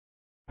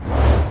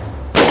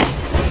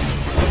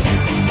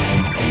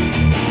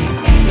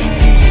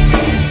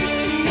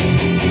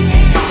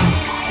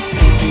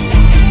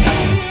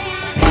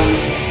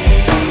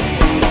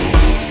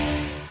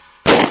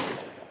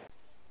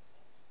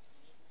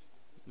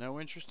No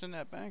interest in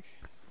that bank?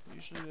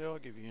 Usually they all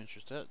give you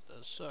interest. That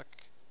does suck.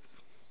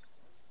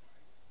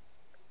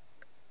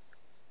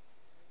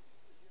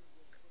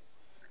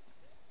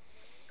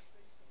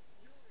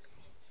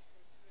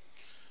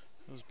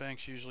 Those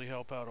banks usually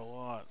help out a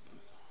lot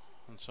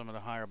on some of the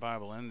higher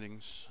Buyable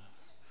endings.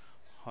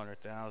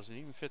 100,000,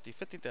 even 50.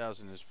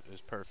 50,000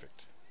 is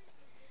perfect.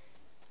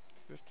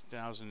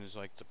 50,000 is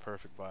like the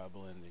perfect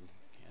Buyable ending.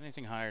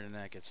 Anything higher than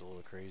that gets a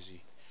little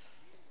crazy.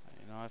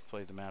 You know, I've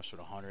played the maps with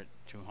 100,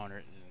 200,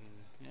 and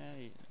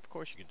yeah, of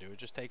course you could do it. It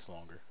just takes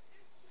longer.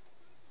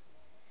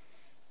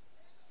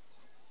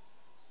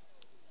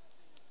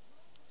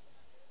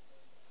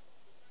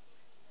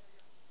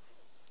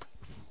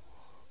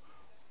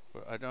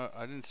 But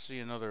I didn't see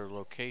another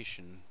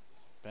location,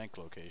 bank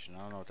location.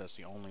 I don't know if that's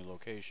the only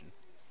location.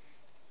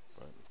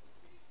 But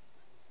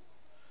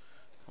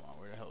come on,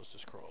 where the hell is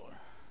this crawler?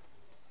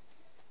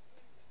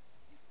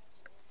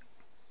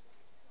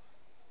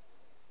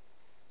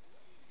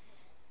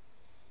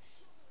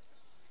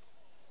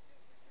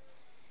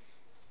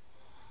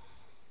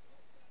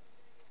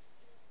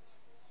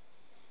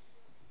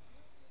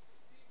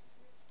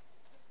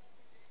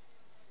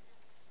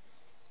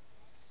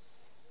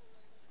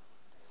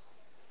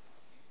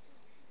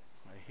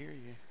 I hear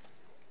you.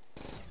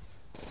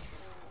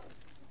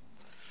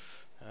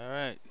 All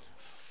right,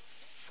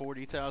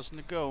 40,000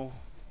 to go.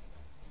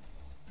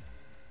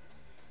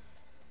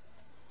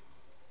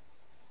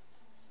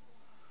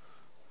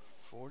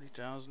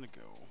 $40,000 to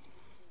go.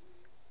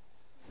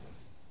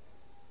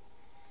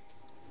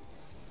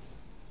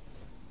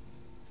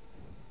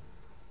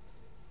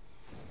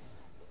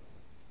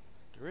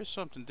 There is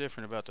something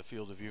different about the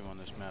field of view on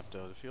this map,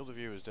 though. The field of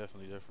view is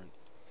definitely different.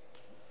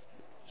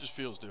 It just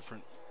feels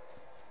different.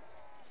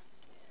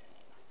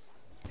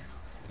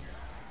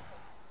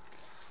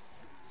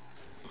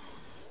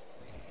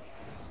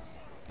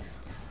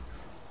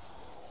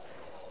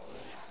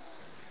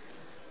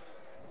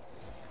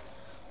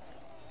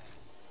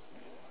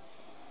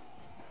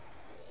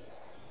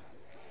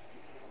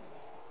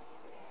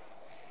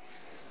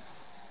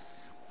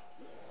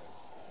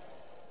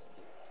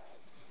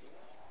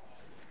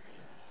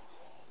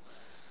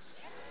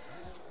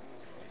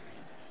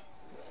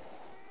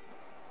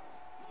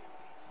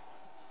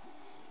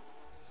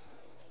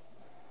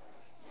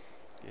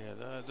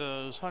 Yeah,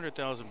 those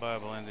 100,000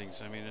 Buyable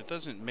endings. I mean, it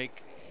doesn't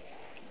make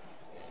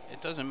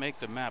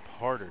the map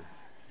harder.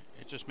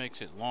 It just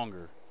makes it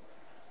longer.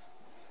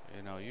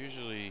 You know,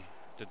 usually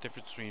the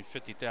difference between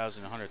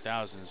 50,000 and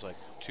 100,000 is like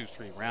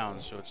 2-3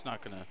 rounds, so it's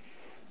not gonna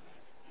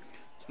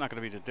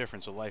be the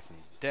difference of life and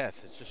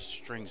death. It just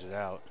strings it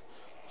out.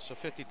 So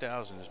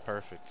 50,000 is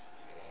perfect.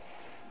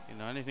 You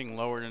know, anything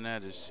lower than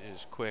that is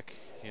quick.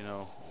 You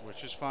know,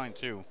 which is fine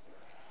too.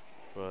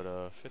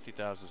 But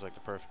 50,000 is like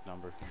the perfect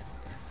number.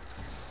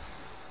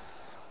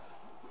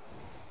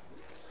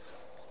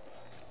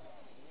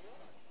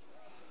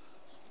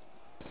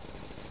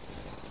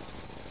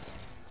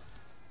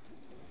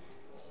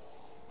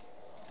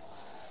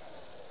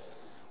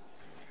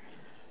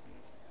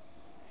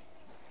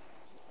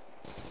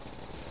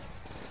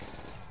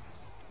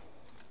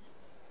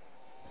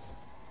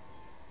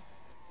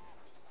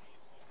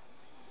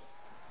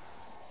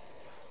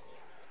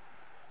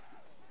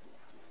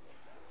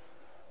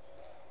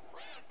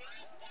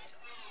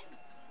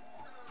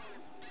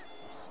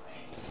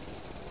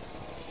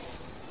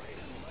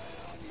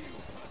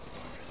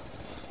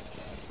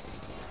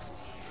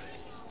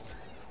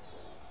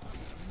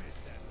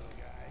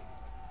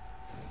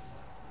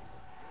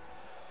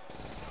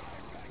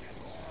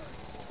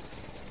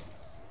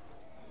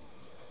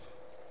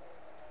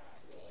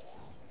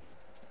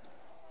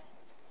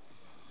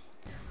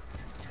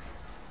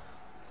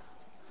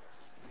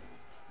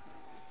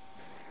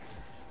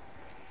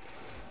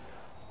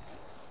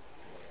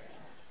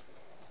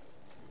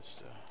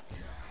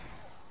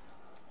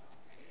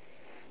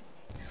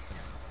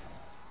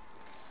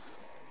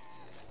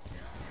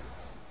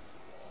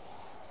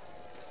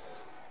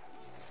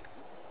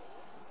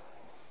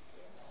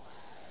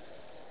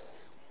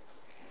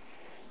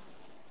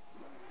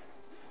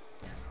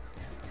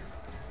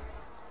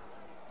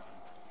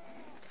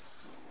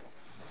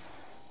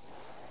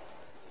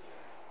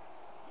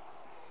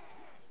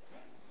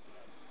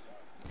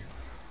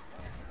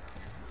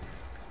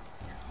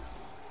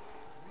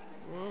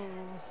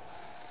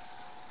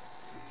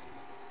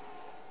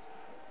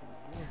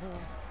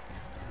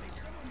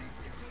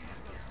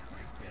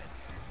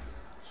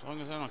 As long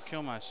as I don't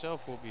kill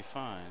myself, we'll be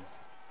fine.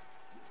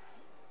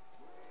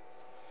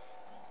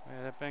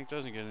 Yeah, that bank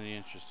doesn't get any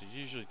interest. It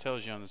usually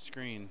tells you on the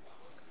screen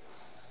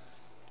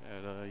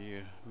that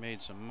you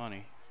made some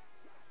money.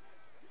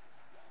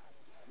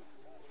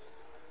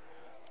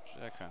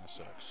 So that kind of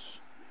sucks.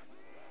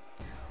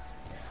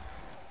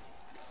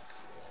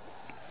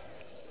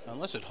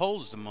 Unless it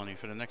holds the money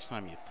for the next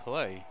time you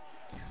play.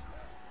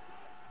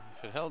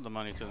 If it held the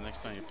money to the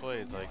next time you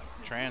played, like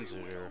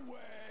transit, or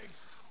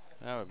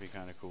that would be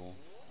kind of cool.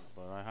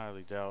 But I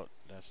highly doubt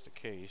that's the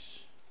case.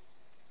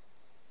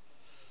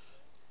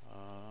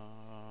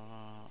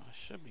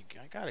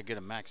 I gotta get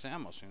a max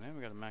ammo soon. I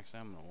haven't got a max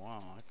ammo in a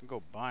while. I can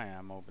go buy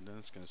ammo, but then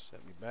it's gonna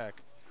set me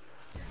back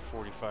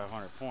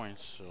 4,500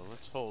 points. So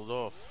let's hold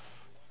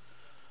off.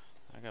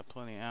 I got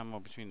plenty of ammo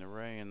between the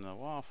Ray and the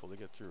Waffle to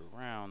get through a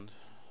round.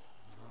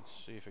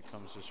 Let's see if it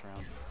comes this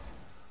round.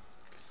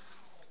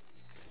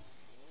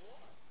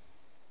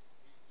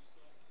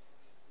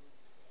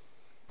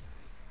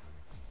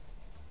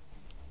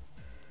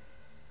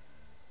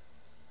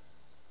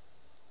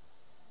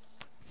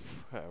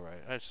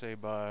 Alright, I'd say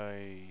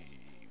by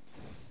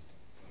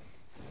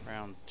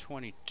round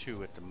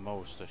 22 at the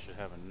most, I should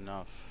have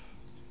enough.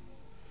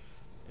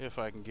 If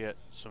I can get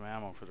some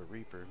ammo for the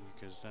Reaper,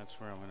 because that's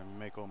where I'm going to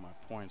make all my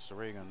points. The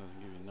ray gun doesn't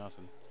give you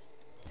nothing.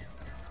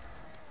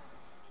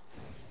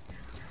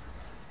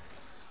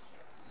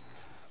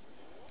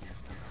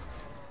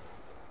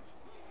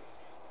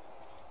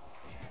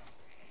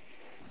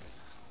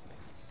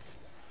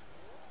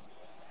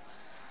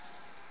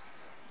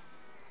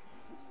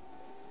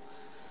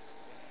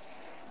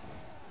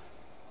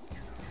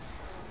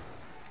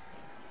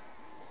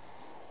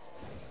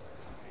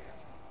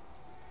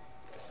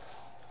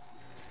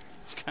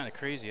 It's kind of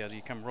crazy how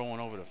you come rolling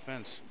over the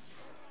fence.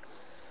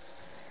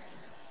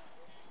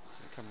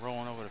 You come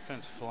rolling over the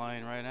fence,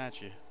 flying right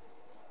at you.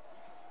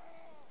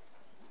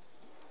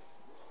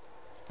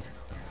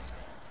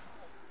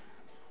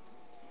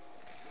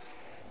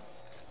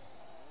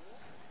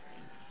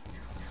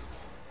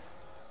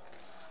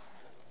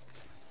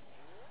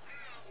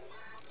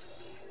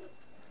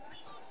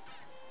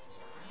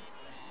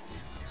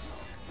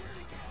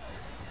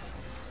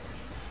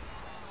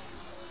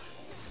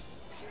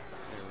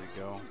 There we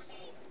go.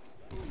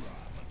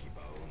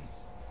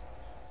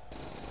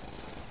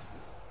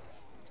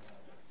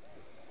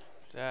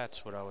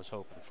 That's what I was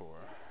hoping for.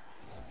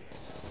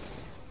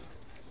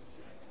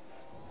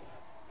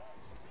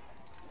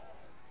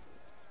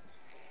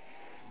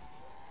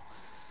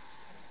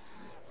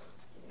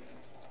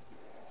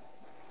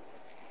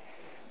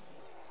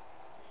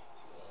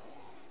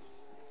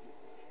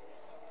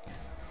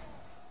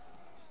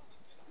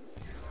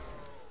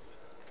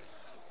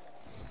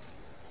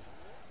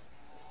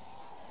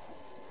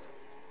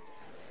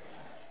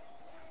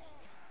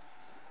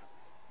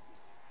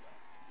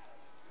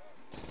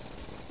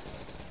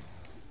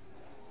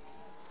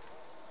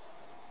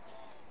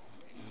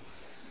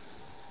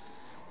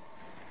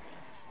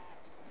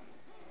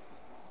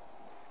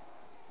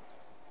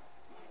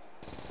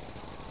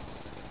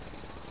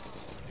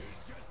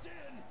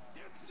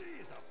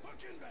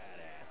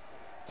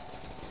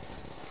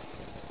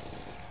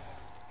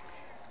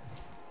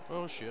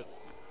 Oh shit.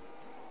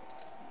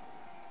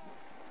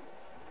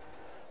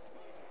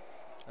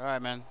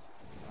 Alright, man.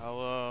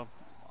 I'll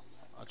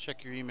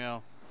check your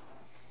email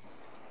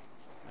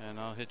and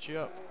I'll hit you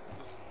up.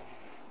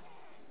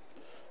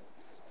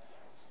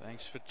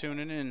 Thanks for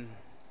tuning in.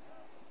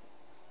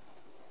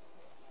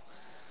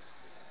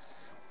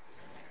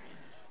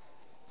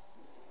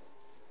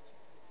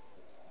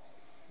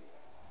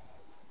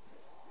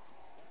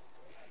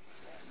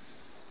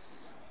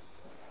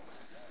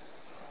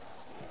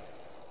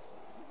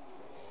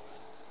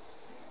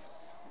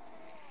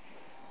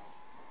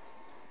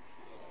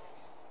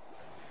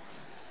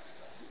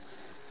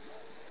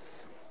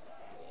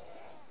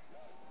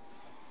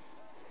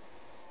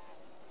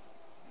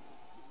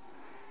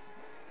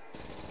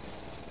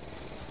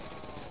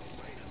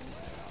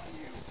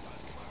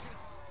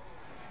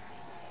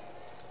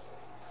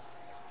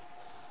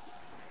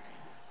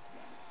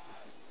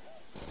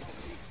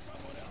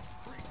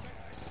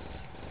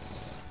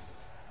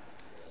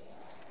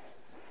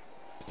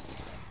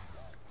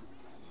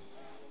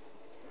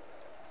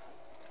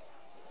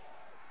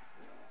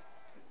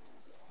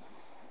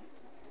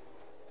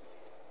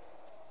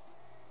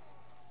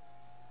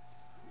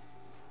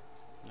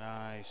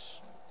 Nice.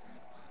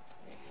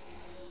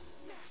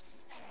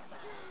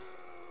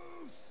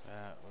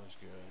 That was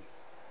good.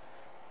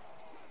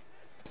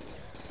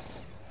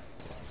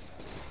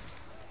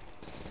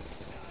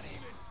 Not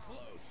even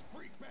close,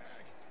 freak bag.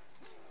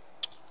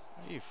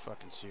 Are you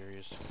fucking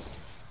serious?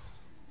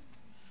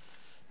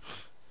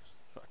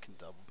 Fucking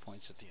double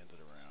points at the end of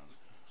the round.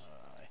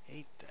 I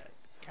hate that.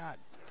 God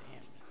damn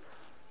it.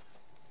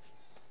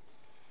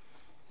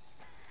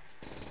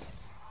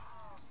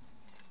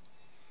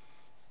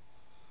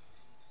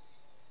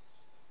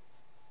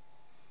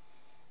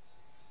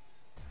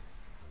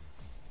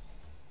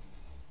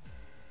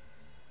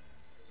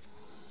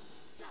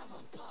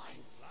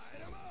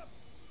 Light 'em up.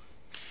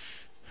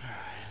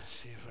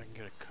 See if I can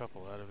get a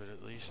couple out of it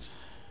at least.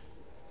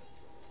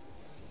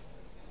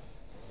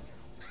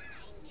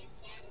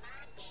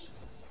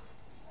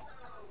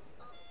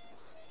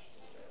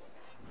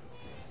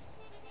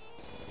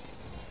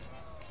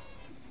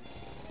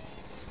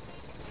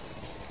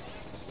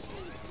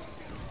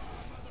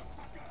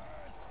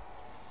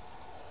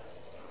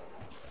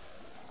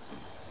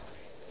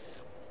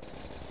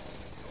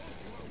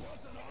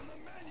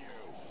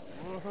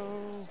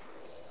 Whoa.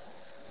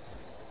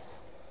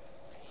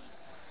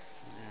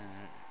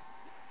 Alright.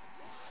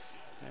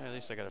 Yeah, at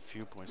least I got a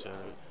few points out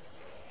of it.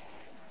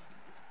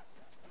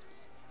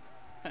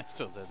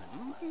 Still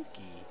doesn't.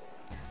 Monkey.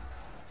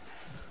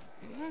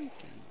 Monkey.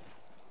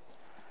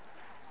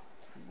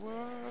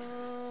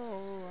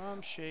 Whoa,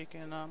 I'm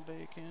shaking, I'm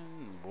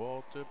baking.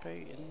 Walter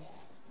Payton.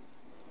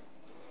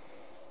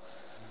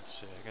 Let's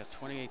see, I got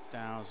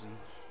 28,000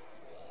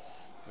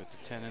 with the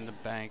 10 in the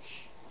bank.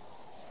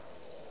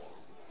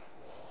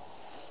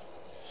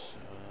 So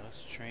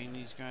let's train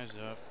these guys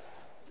up.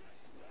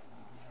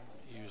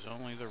 Use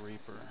only the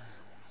Reaper.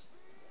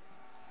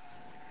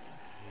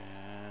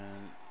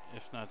 And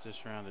if not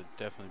this round, it'd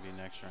definitely be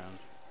next round.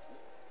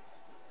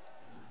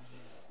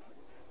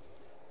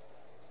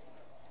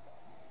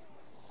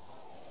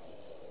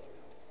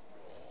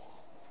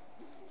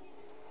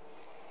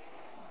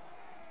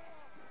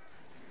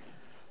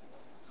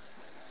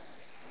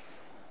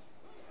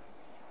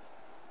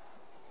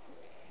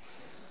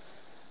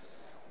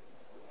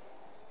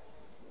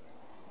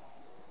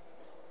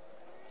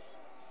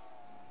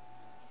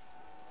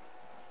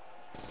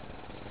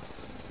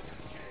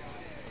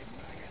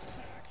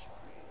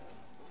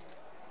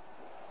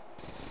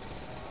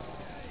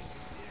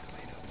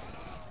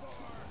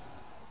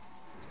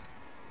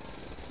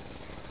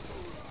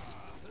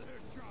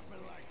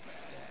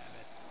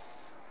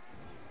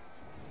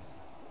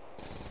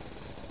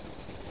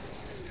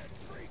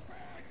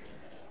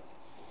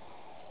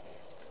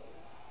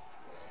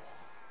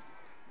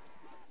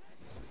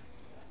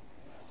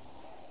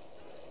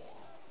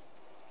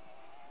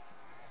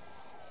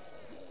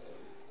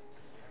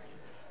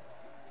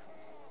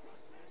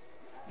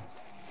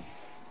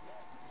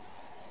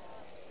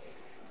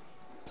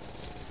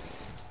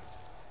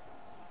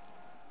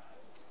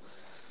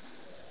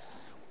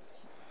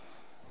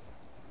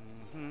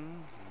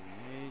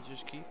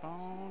 Just keep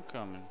on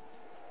coming.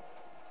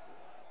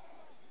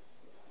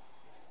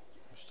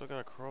 I still got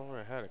a crawler.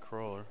 I had a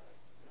crawler.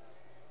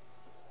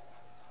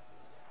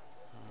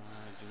 I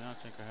do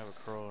not think I have a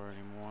crawler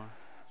anymore.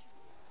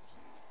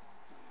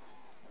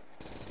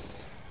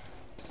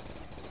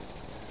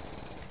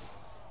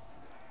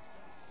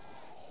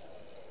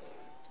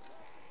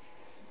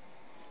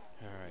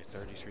 Alright,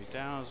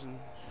 33,000.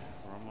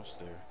 We're almost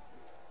there.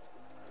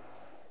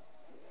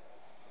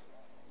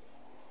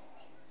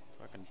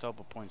 Fucking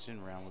double points in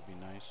round would be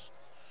nice.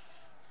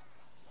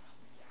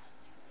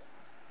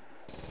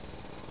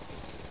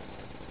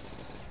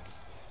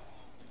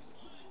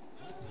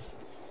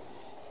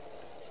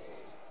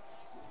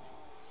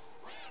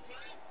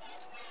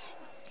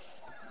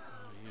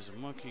 Use a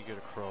monkey, get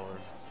a crawler.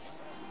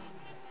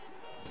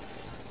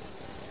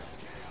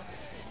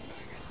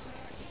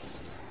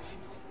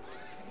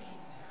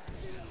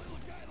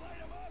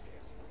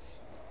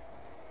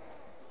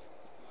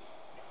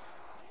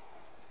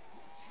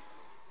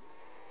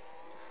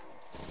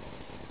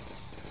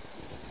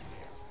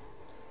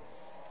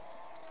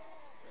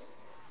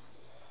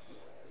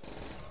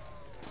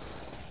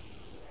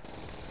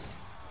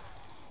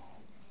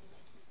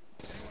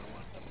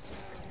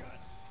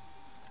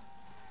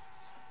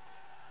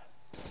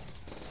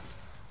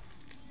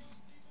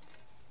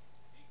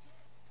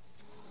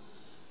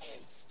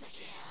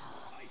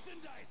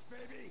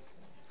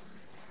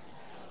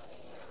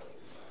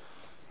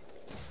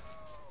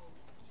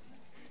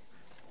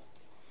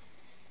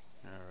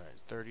 Alright,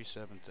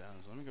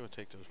 37,000. Let me go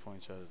take those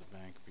points out of the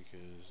bank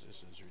because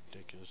this is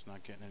ridiculous.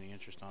 Not getting any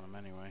interest on them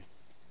anyway.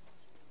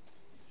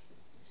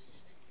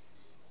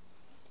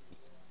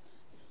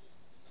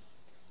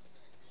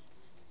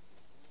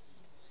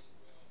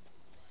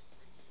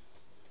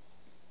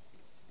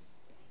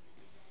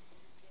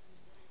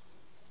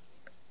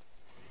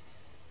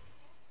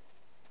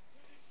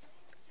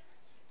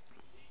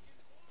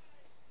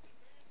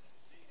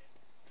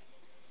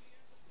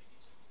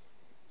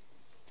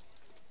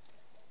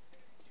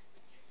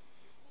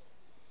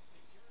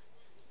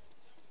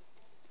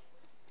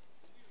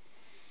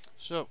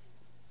 So,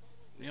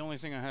 the only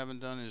thing I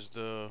haven't done is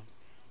the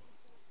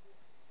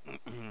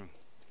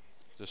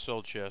the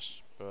soul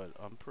chest, but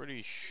I'm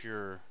pretty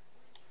sure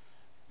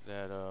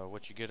that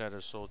what you get out of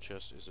a soul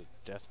chest is a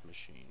death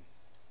machine.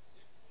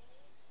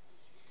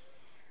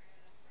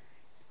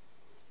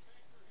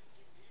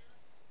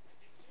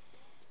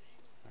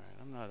 Alright,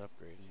 I'm not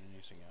upgrading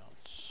anything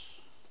else.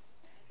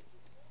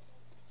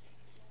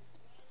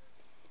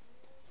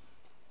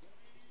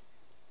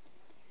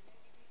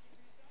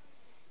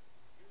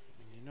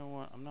 And you know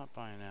what? I'm not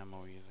buying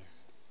ammo either.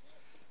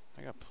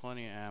 I got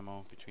plenty of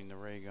ammo between the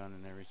ray gun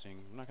and everything.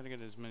 I'm not going to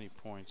get as many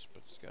points,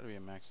 but there's got to be a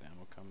max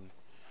ammo coming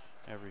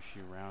every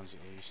few rounds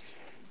at least.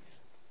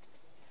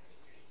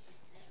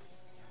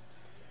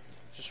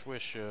 Just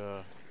wish I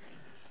could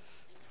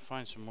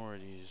find some more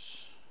of these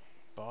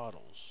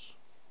bottles.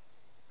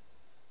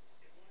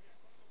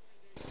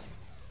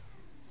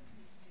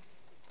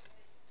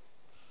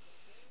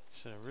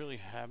 So I really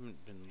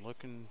haven't been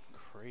looking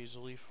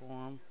crazily for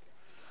them.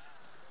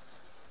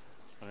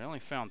 But I only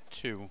found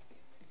 2.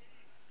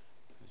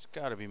 There's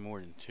got to be more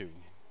than 2.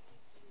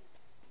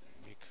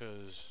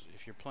 Because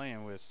if you're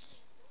playing with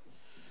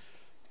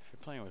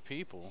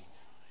people,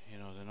 you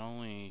know, then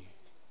only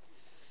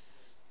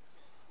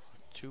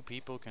 2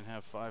 people can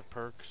have 5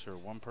 perks, or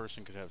 1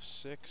 person could have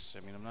 6.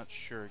 I mean, I'm not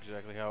sure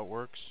exactly how it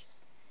works.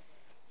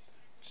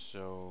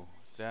 So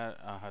that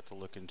I'll have to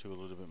look into a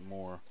little bit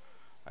more.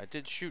 I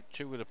did shoot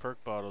 2 of the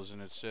perk bottles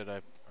and it said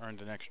I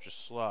earned an extra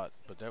slot,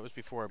 but that was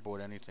before I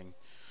bought anything.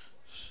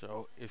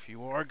 So if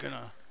you are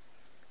gonna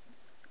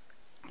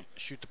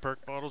shoot the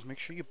perk bottles, make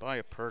sure you buy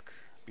a perk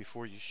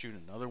before you shoot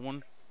another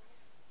one,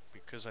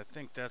 because I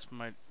think that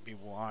might be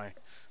why.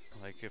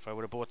 Like if I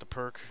would have bought the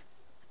perk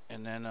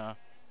and then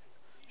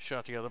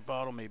shot the other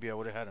bottle, maybe I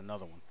would have had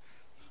another one.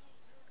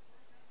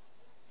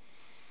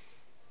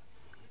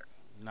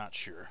 Not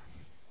sure.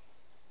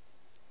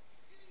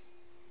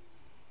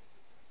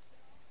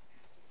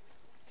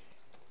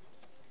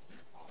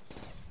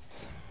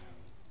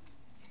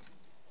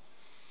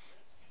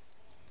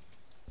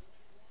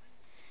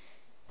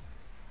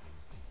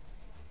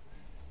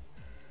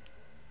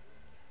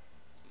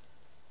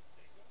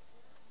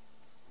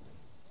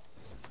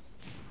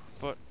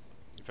 But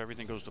if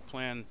everything goes to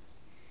plan,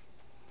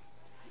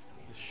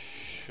 this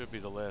should be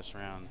the last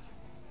round.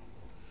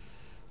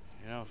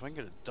 You know, if I can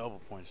get a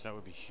double points, that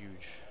would be huge.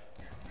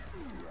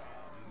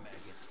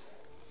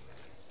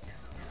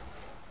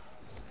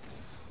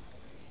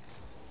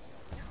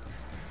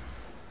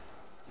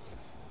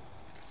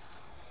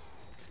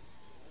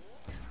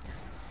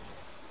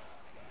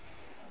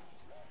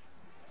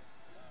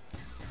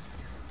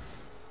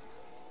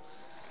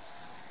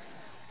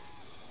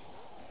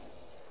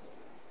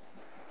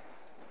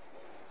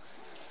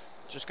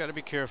 Just got to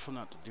be careful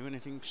not to do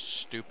anything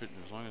stupid.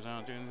 As long as I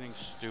don't do anything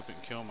stupid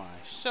and kill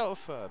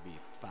myself, I'll be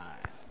fine.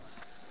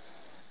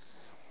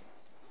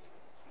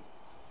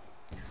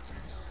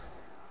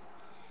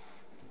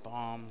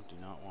 Bomb, do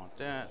not want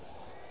that.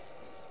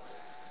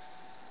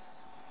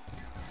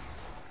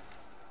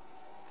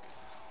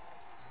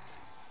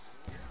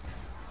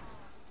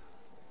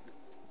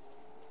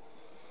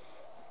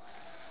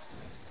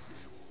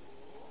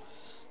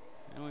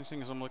 The only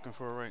things I'm looking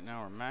for right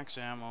now are max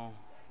ammo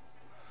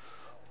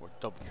or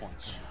double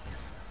points.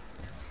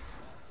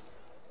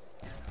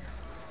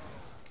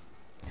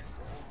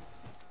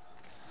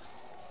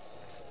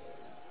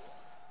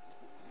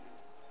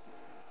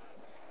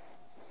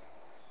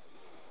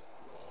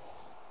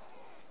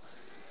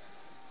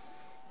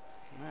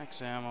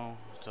 Max ammo,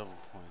 double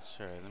points.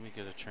 Alright, let me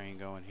get a train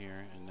going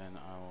here, and then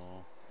I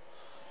will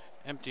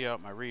empty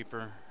out my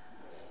Reaper.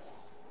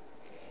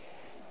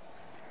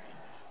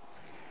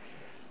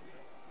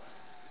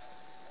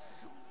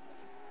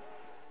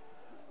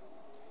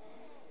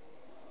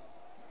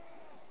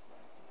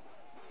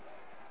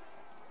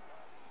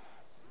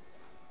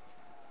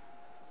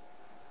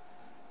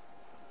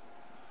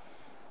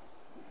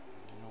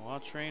 You know, while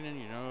training,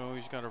 you know,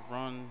 always got to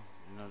run,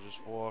 you know,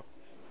 just walk.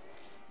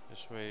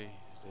 This way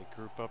they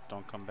group up,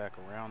 don't come back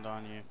around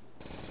on you.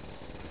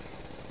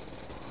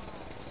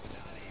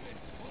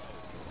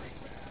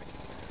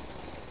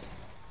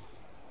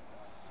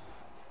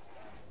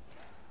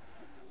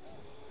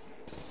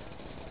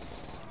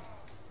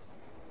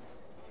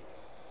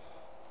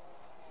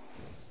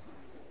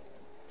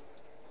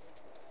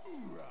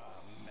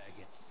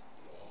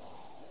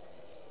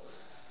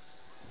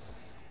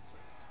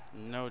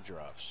 No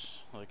drops.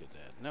 Look at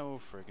that. No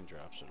friggin'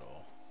 drops at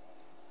all.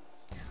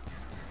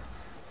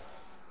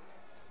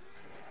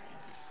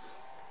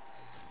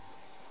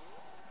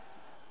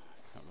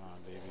 Come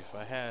on, baby. If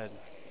I had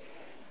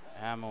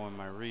ammo in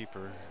my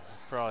Reaper,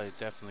 I probably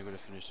definitely would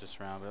have finished this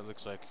round, but it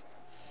looks like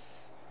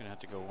I'm gonna have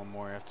to go one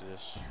more after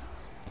this.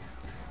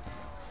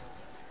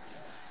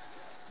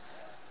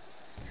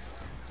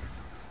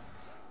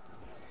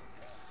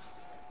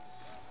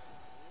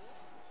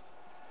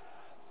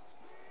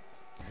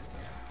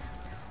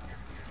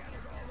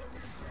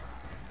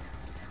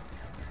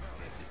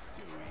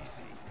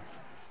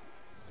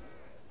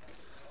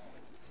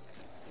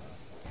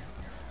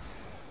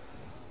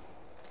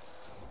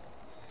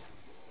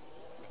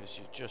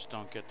 You just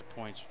don't get the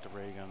points with the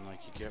ray gun like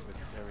you get with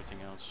everything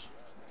else.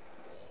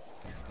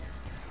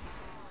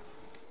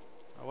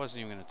 I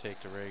wasn't even going to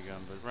take the ray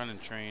gun, but run and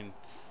train,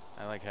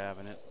 I like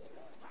having it.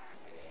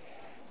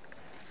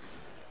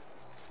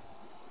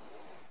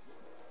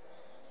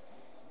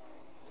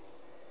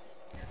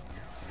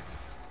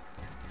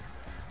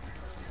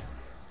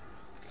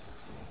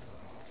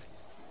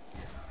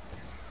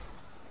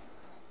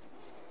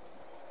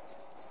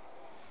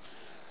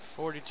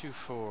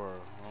 $42.4,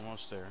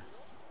 almost there.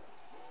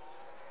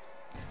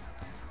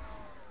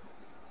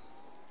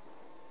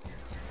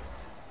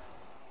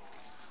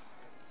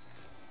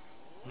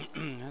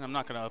 And I'm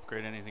not going to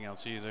upgrade anything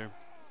else either,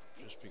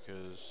 just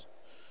because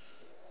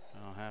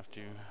I don't have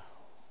to.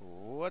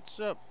 What's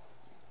up?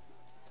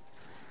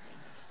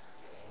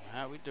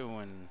 How we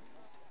doing?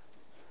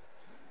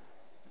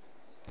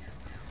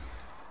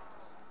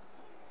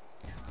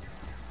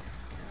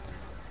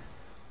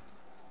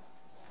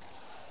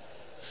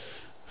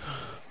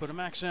 But a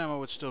max ammo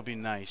would still be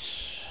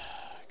nice,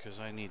 because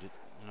I need it,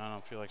 and I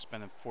don't feel like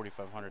spending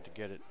 $4,500 to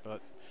get it.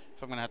 But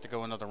if I'm going to have to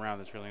go another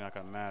round, it's really not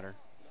going to matter.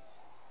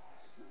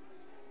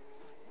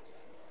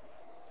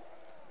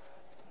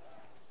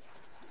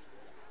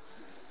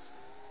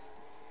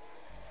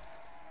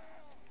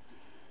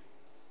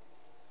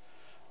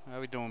 How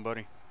we doing,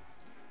 buddy?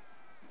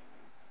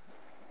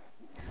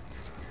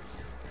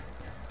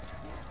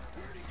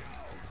 Where'd he go?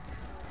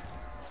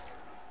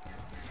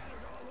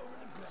 Scattered all over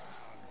the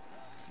ground.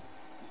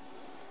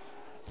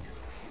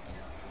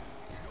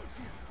 Don't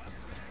you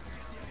pussbags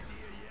get the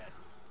idea yet?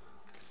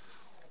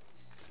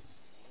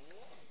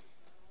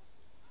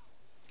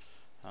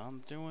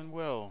 I'm doing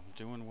well,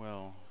 doing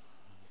well.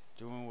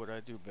 Doing what I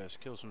do best,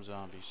 kill some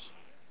zombies.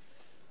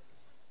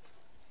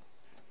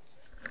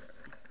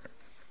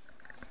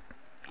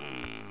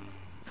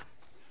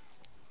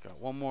 Got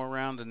one more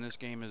round and this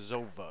game is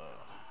over.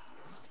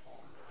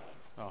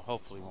 Oh,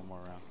 hopefully one more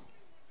round.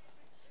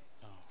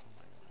 Oh,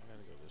 I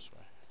gotta go this way.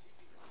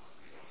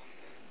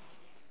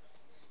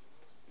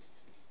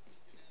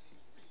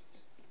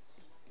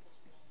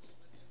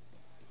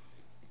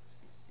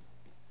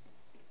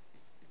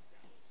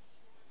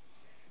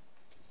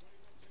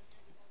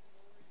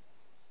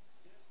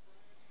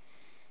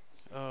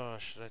 Oh,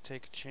 should I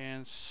take a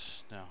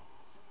chance? No,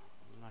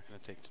 I'm not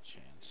gonna take the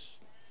chance.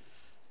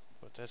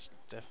 But that's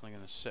definitely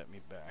gonna set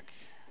me back.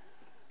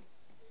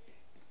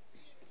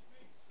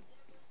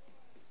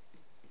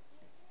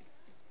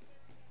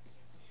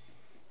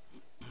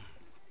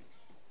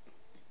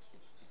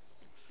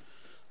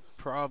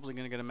 Probably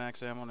gonna get a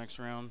max ammo next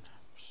round,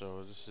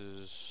 so this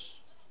is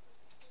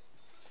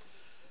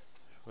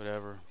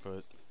whatever,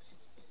 but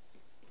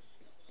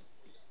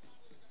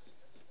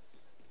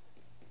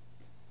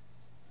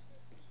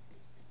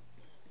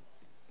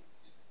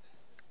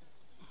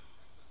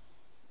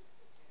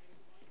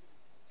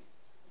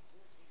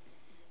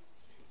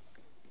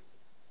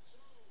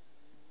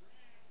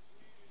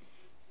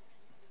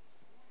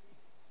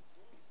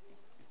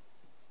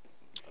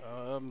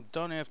I'm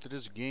done after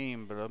this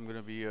game, but I'm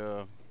gonna be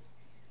on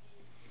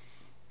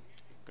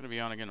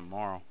again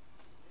tomorrow.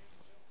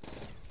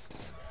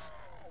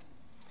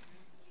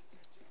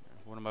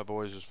 One of my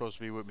boys was supposed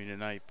to be with me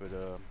tonight, but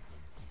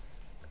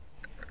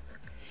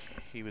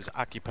he was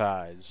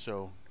occupied,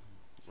 so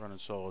running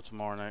solo.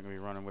 Tomorrow night I'm gonna be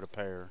running with a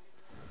pair.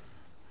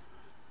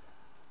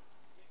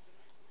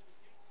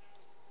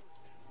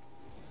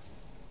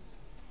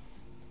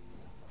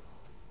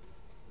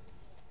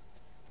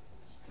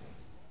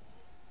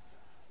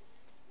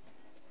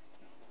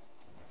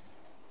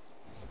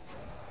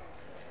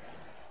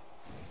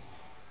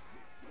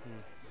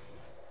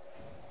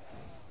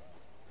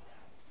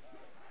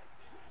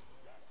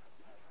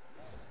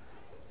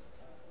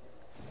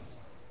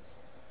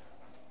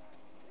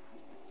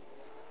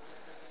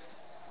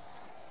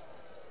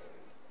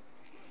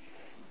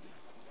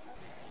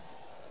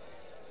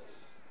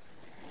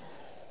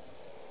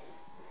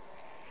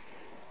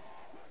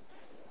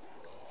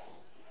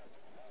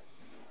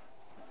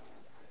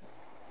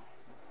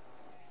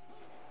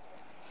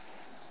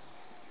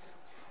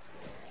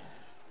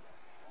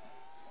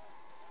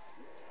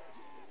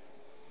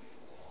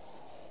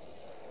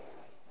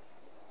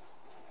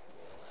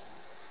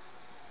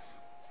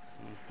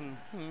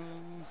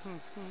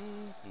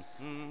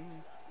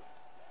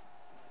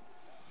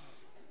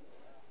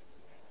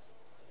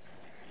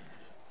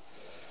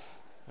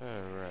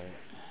 Alright.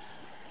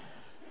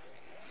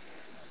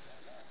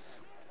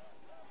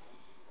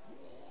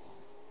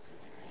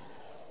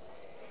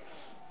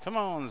 Come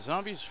on,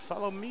 zombies,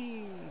 follow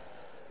me.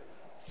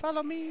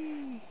 Follow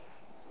me.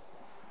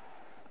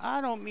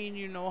 I don't mean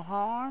you no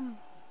harm.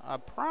 I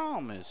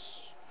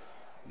promise.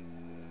 Dude's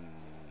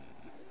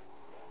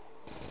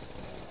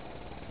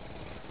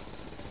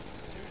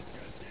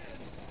just in.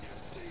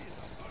 MC is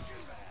a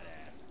fucking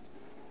badass.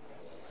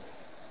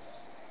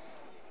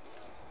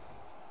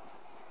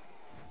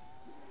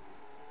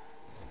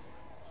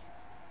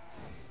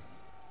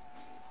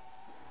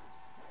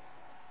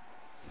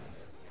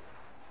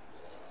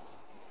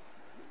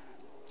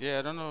 Yeah,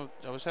 I don't know.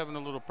 I was having a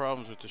little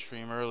problems with the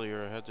stream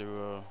earlier. I had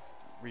to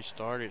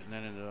restart it, and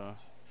then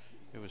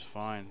it was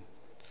fine.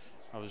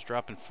 I was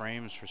dropping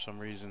frames for some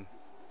reason.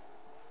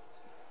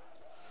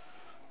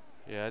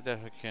 Yeah, I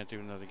definitely can't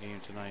do another game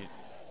tonight.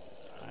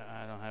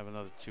 I don't have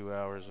another 2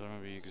 hours. I'm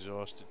gonna be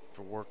exhausted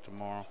for work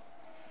tomorrow.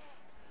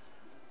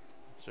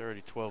 It's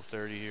already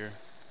 12:30 here.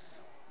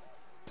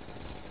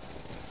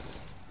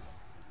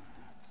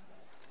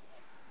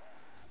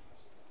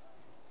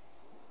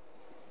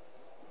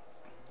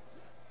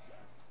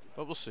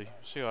 But we'll see.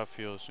 See how I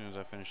feel as soon as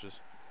I finish this.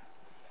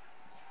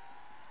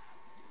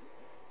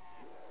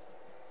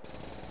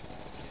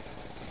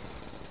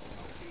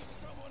 Eat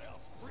someone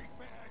else, freak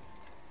bag.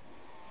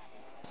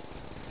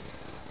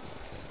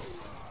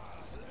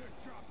 Hoorah! They're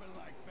dropping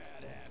like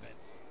bad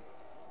habits.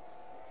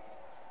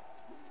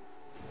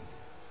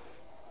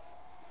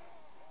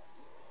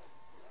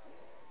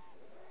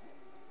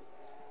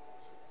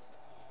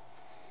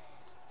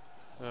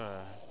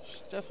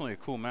 It's definitely a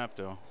cool map,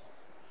 though.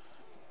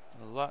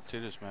 A lot to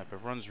this map. It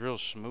runs real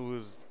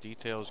smooth.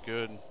 Detail's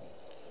good.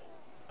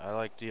 I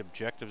like the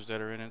objectives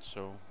that are in it.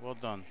 So well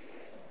done.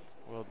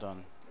 Well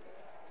done.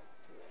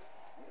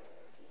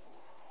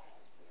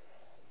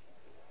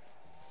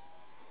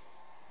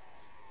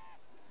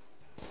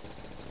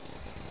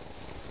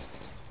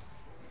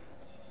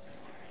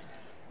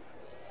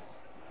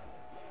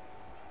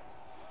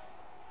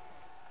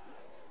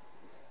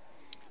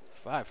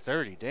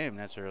 5:30. Damn,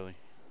 that's early.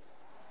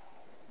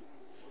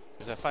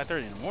 Is that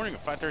 5:30 in the morning or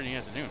 5:30 in the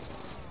afternoon?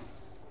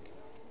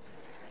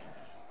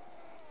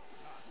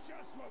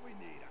 Just what we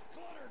need, a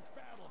cluttered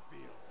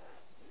battlefield.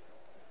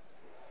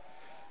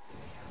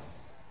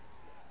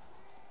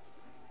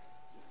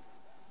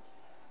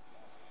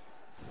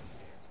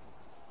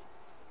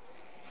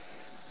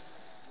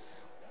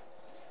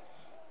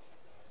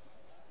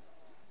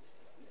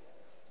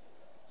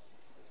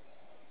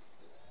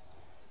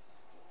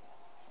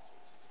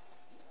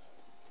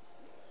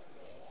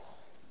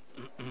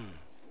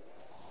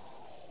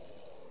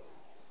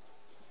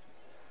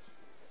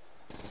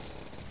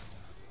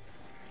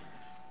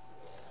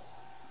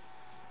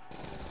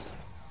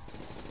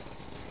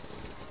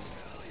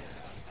 Hell yeah,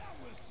 that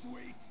was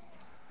sweet.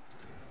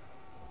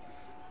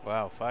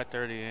 Wow,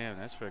 5:30 a.m.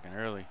 That's freaking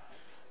early.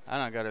 I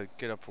don't gotta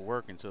get up for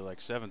work until like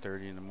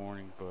 7:30 in the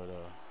morning, but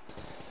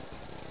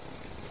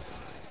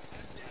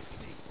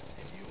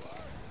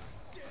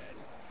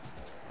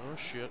oh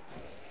shit.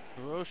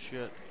 Oh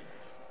shit.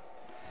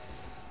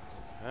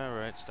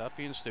 Alright, stop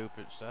being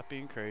stupid. Stop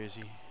being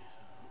crazy.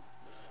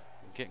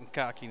 I'm getting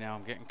cocky now.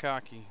 I'm getting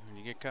cocky. When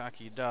you get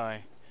cocky, you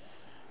die.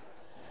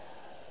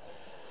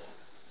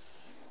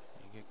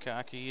 You get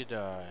cocky, you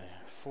die.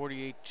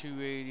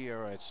 48,280.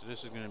 Alright, so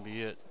this is going to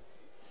be it.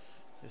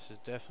 This is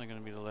definitely going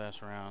to be the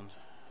last round.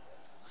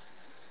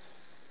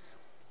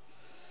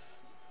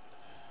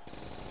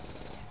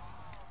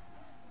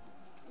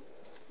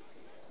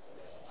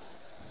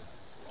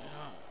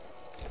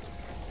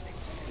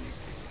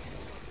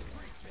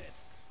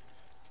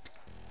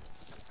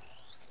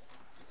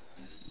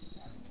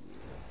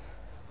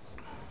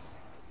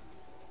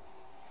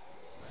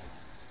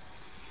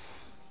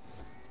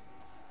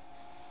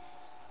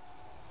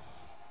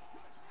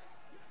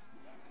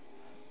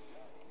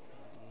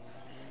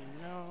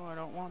 No, I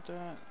don't want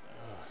that.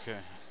 Okay.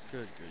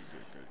 Good, good,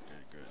 good, good,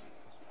 good,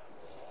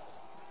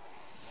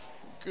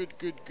 good. Good,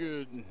 good,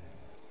 good.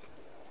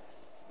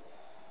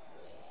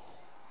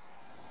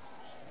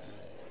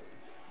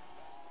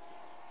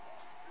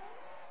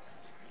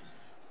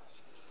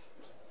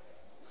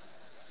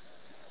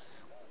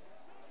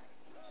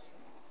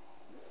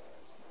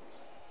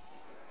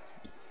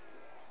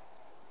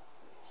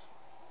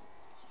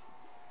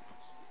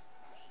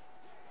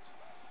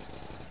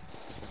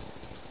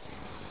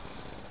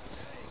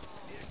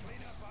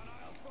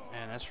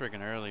 Man, that's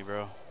freaking early,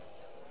 bro.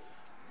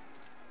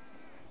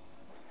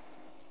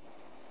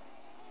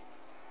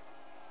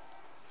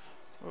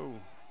 Oh.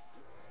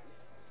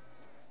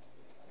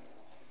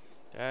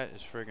 That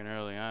is freaking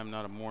early. I'm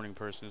not a morning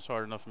person. It's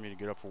hard enough for me to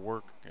get up for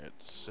work at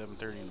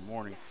 7:30 in the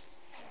morning.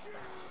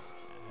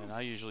 And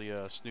I usually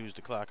snooze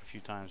the clock a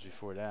few times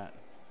before that.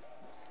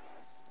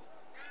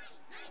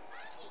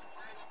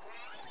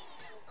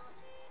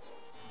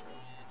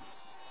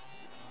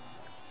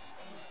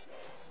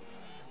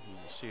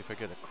 Let's see if I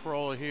get a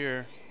crawler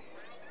here.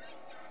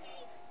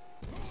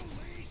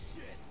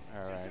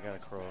 Alright, I got a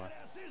crawler.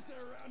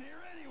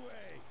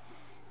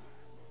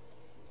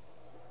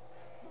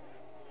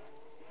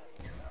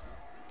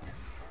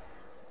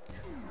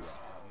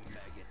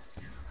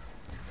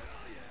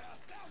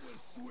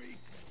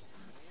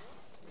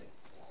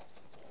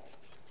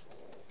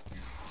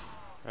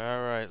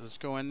 Alright, let's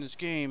go end this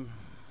game.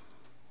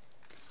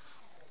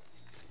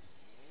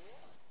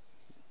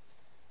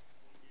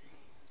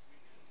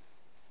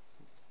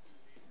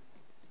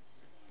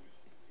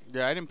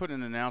 Yeah, I didn't put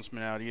an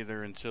announcement out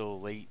either until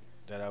late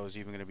that I was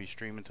even going to be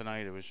streaming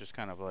tonight. It was just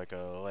kind of like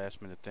a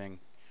last minute thing.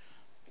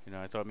 You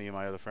know, I thought me and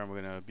my other friend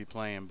were going to be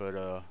playing,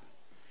 but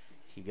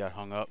he got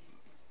hung up.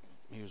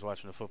 He was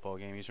watching a football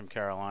game. He's from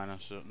Carolina,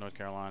 so North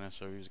Carolina,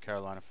 so he was a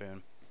Carolina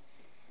fan.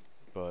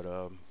 But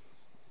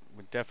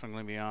we're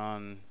definitely be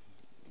on.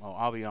 Well,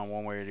 I'll be on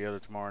one way or the other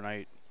tomorrow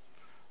night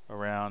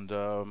around,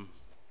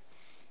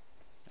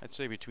 I'd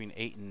say between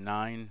 8 and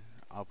 9.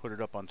 I'll put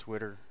it up on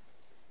Twitter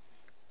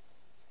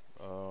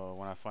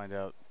when I find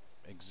out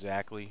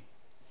exactly.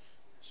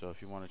 So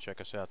if you want to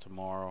check us out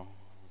tomorrow,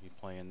 we'll be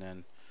playing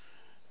then.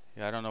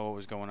 Yeah, I don't know what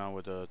was going on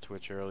with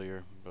Twitch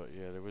earlier, but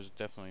yeah, there was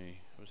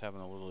definitely, I was having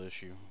a little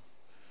issue.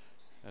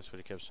 That's what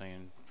it kept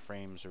saying,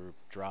 frames are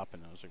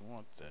dropping. I was like,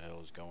 what the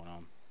hell is going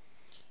on?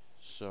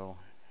 So,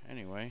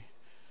 anyway,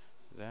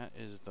 that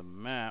is the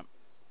map.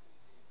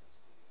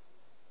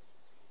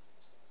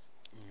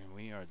 And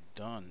we are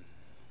done.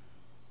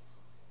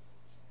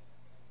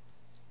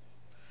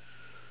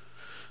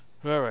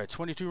 Alright,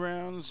 22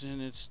 rounds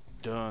and it's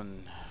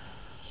done.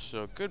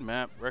 So, good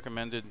map,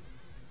 recommended.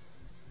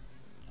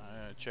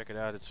 Check it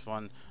out, it's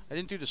fun. I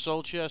didn't do the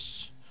soul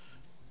chests,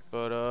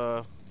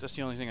 but that's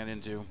the only thing I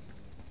didn't do.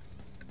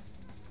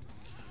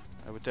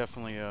 I would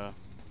definitely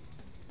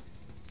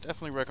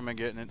recommend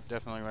getting it.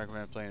 Definitely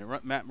recommend playing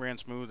it. Map ran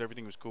smooth,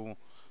 everything was cool.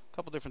 A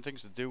couple different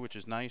things to do, which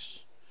is nice.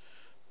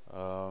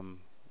 And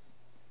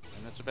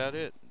that's about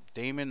it.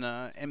 Damon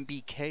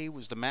MBK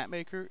was the map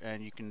maker,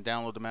 and you can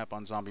download the map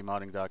on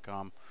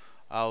zombiemodding.com.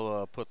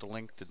 I'll put the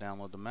link to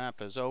download the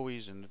map, as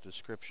always, in the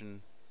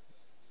description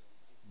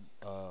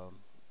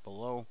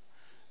below,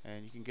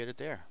 and you can get it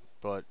there.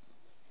 But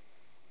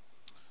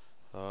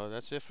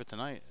That's it for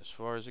tonight. As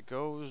far as it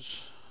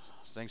goes,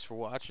 thanks for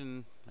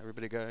watching.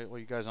 Everybody, all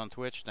you guys on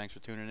Twitch, thanks for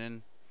tuning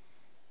in.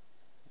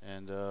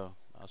 And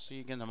I'll see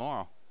you again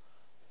tomorrow.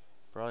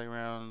 Probably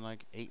around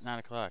like 8, 9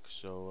 o'clock.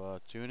 So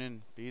tune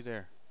in, be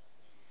there.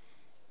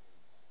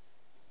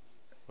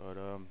 But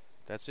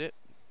that's it.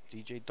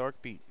 DJ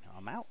Darkbeat,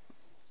 I'm out.